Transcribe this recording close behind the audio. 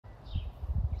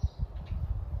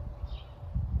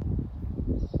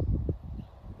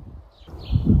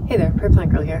Hey there, Prayer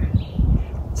Plant Girl here.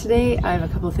 Today I have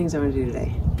a couple of things I want to do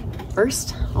today.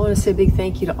 First, I want to say a big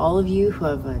thank you to all of you who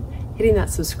have been hitting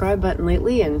that subscribe button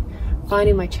lately and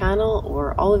finding my channel,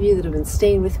 or all of you that have been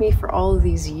staying with me for all of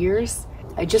these years.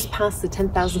 I just passed the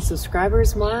 10,000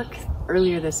 subscribers mark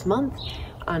earlier this month,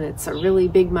 and it's a really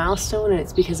big milestone, and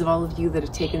it's because of all of you that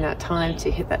have taken that time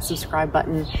to hit that subscribe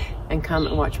button and come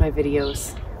and watch my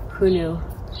videos. Who knew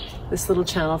this little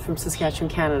channel from Saskatchewan,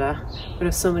 Canada would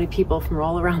have so many people from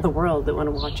all around the world that want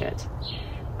to watch it.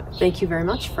 Thank you very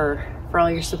much for all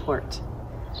your support.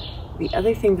 The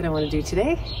other thing that I want to do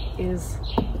today is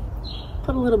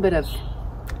put a little bit of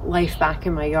life back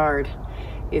in my yard.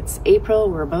 It's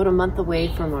April, we're about a month away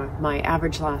from my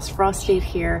average last frost date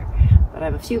here, but I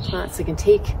have a few plants that can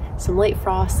take some late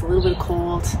frost, a little bit of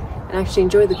cold, and actually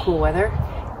enjoy the cool weather.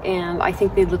 And I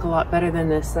think they'd look a lot better than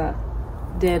this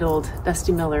dead old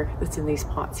dusty miller that's in these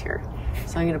pots here.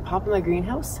 So I'm going to pop in my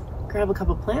greenhouse, grab a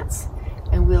couple plants,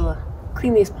 and we'll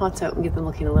clean these pots out and get them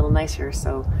looking a little nicer.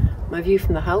 So my view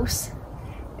from the house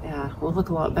will look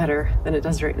a lot better than it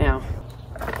does right now.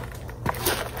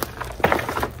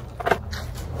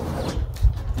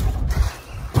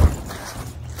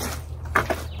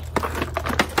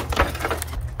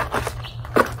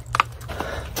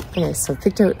 Okay, so I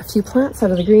picked out a few plants out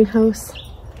of the greenhouse.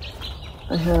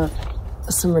 I have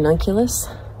some ranunculus.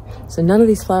 So none of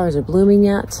these flowers are blooming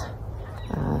yet.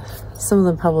 Some of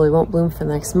them probably won't bloom for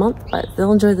the next month, but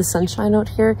they'll enjoy the sunshine out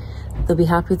here. They'll be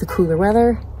happy with the cooler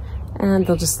weather, and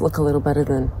they'll just look a little better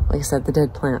than, like I said, the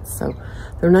dead plants. So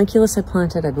the ranunculus I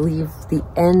planted, I believe, the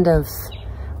end of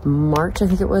March, I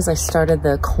think it was. I started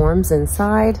the corms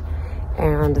inside,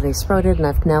 and they sprouted, and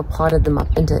I've now potted them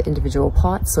up into individual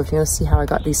pots. So if you want to see how I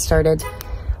got these started,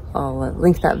 I'll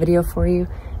link that video for you.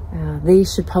 They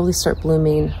should probably start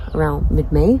blooming around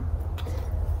mid-May.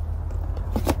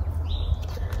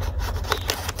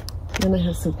 Then I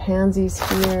have some pansies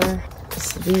here.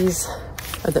 So these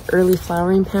are the early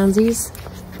flowering pansies,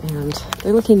 and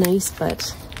they're looking nice,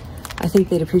 but I think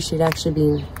they'd appreciate actually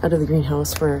being out of the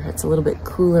greenhouse where it's a little bit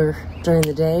cooler during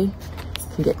the day.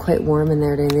 It can get quite warm in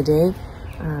there during the day.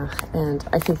 And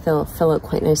I think they'll fill out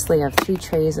quite nicely. I have 3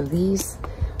 trays of these.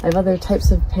 I have other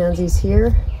types of pansies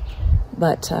here,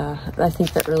 but I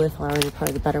think the early flowering are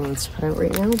probably the better ones to put out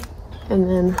right now. And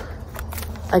then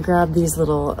I grabbed these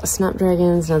little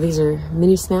snapdragons. Now these are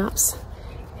mini snaps,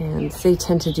 and they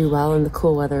tend to do well in the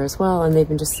cool weather as well. And they've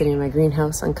been just sitting in my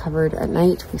greenhouse uncovered at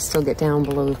night. We still get down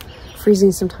below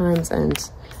freezing sometimes, and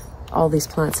all these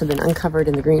plants have been uncovered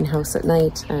in the greenhouse at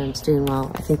night and doing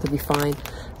well. I think they'll be fine.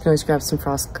 I can always grab some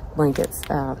frost blankets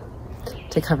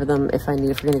to cover them if I need,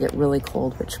 if we're gonna get really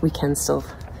cold, which we can still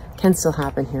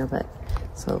happen here. But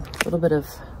so a little bit of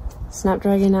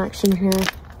snapdragon action here,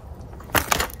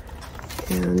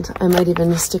 and I might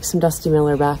even stick some dusty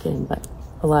miller back in, but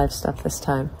alive stuff this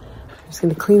time. I'm just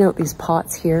gonna clean out these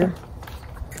pots here,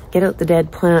 get out the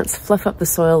dead plants, fluff up the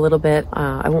soil a little bit.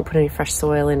 I won't put any fresh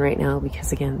soil in right now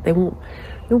because, again, they won't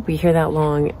be here that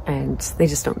long, and they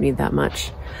just don't need that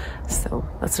much. So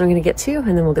that's what I'm gonna get to,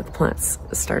 and then we'll get the plants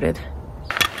started.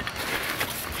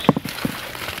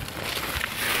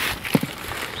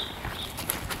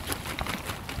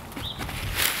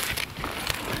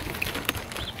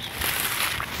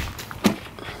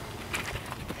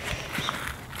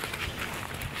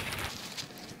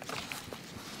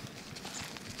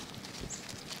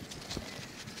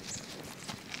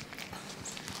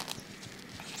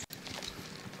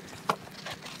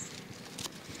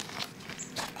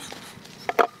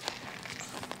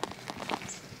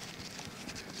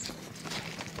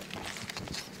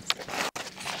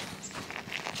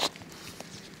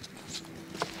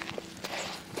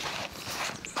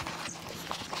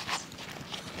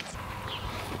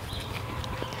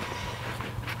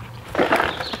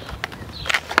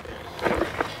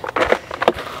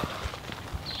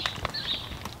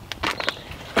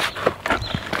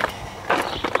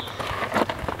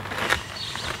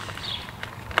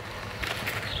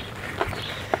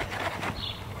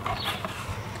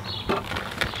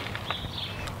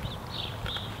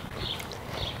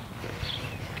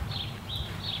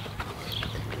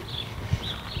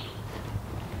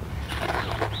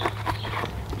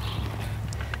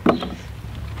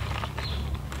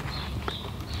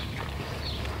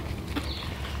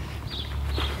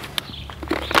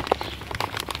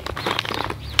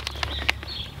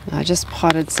 I just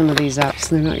potted some of these up,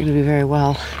 so they're not going to be very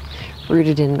well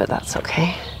rooted in, but that's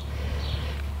okay.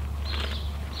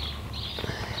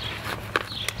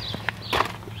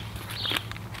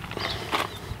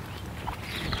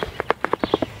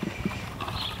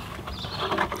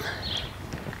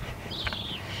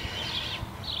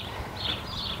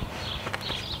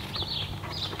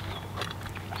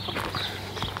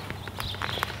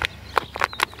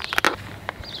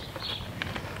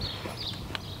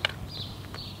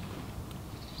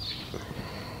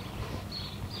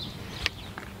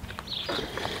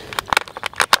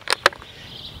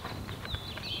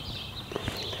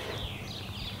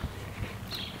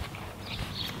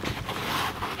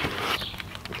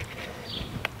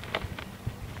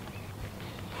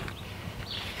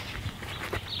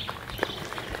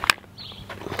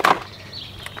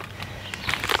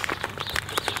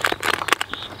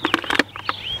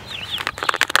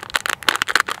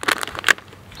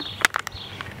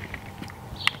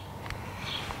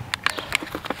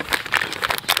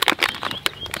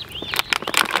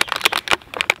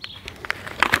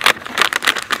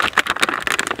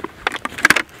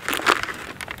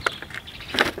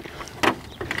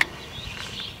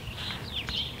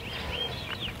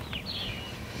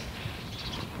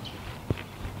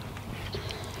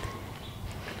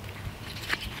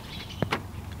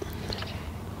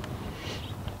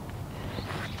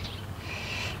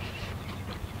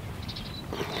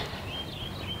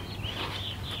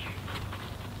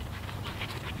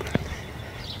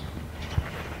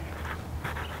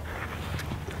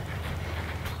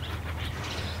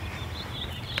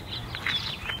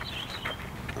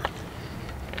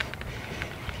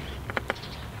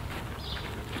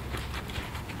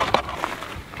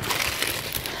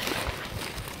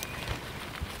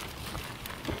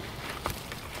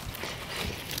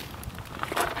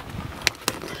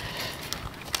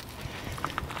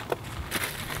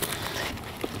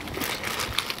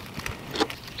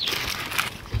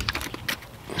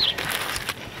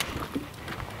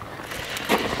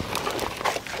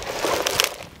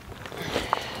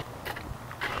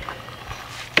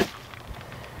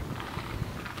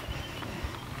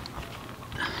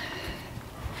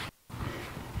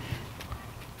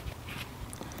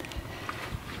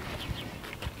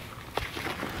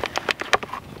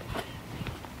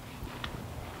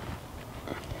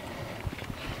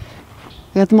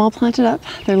 I got them all planted up.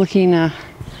 They're looking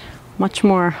much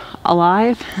more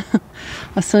alive.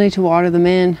 I still need to water them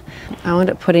in. I wound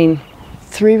up putting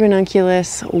 3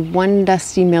 ranunculus, 1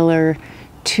 dusty miller,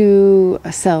 2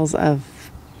 cells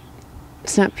of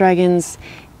snapdragons,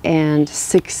 and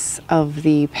 6 of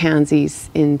the pansies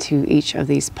into each of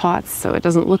these pots. So it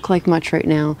doesn't look like much right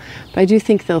now, but I do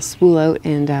think they'll spool out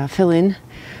and fill in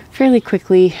fairly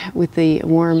quickly with the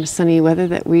warm, sunny weather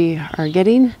that we are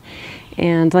getting.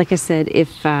 And like I said,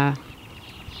 if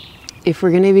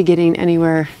we're going to be getting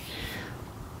anywhere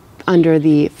under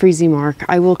the freezing mark,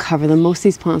 I will cover them. Most of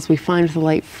these plants we find with a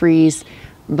light freeze,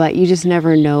 but you just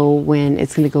never know when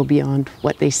it's going to go beyond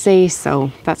what they say.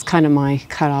 So that's kind of my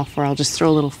cutoff, where I'll just throw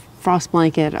a little frost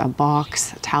blanket, a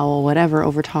box, a towel, whatever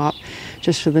over top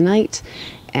just for the night.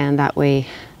 And that way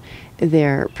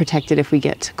they're protected if we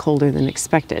get colder than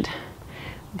expected.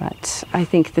 But I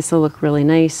think this will look really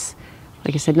nice.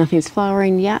 Like I said, nothing's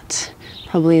flowering yet.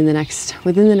 Probably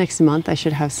within the next month, I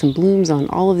should have some blooms on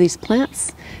all of these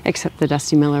plants, except the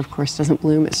dusty miller, of course, doesn't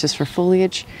bloom. It's just for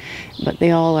foliage, but they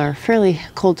all are fairly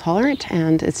cold tolerant,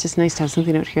 and it's just nice to have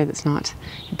something out here that's not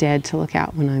dead to look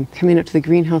at when I'm coming up to the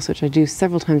greenhouse, which I do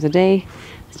several times a day.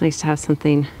 It's nice to have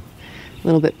something a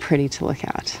little bit pretty to look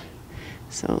at.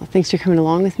 So thanks for coming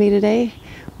along with me today,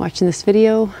 watching this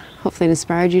video. Hopefully it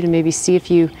inspired you to maybe see if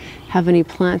you have any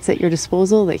plants at your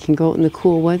disposal that can go out in the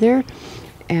cool weather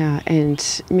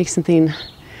and make something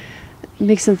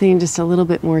just a little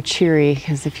bit more cheery.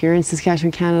 Because if you're in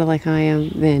Saskatchewan, Canada, like I am,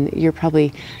 then you're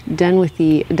probably done with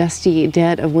the dusty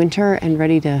dead of winter and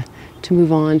ready to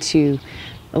move on to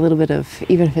a little bit of,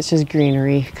 even if it's just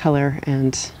greenery, color,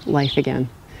 and life again.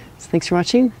 So thanks for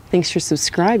watching. Thanks for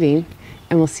subscribing,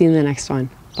 and we'll see you in the next one.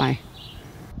 Bye.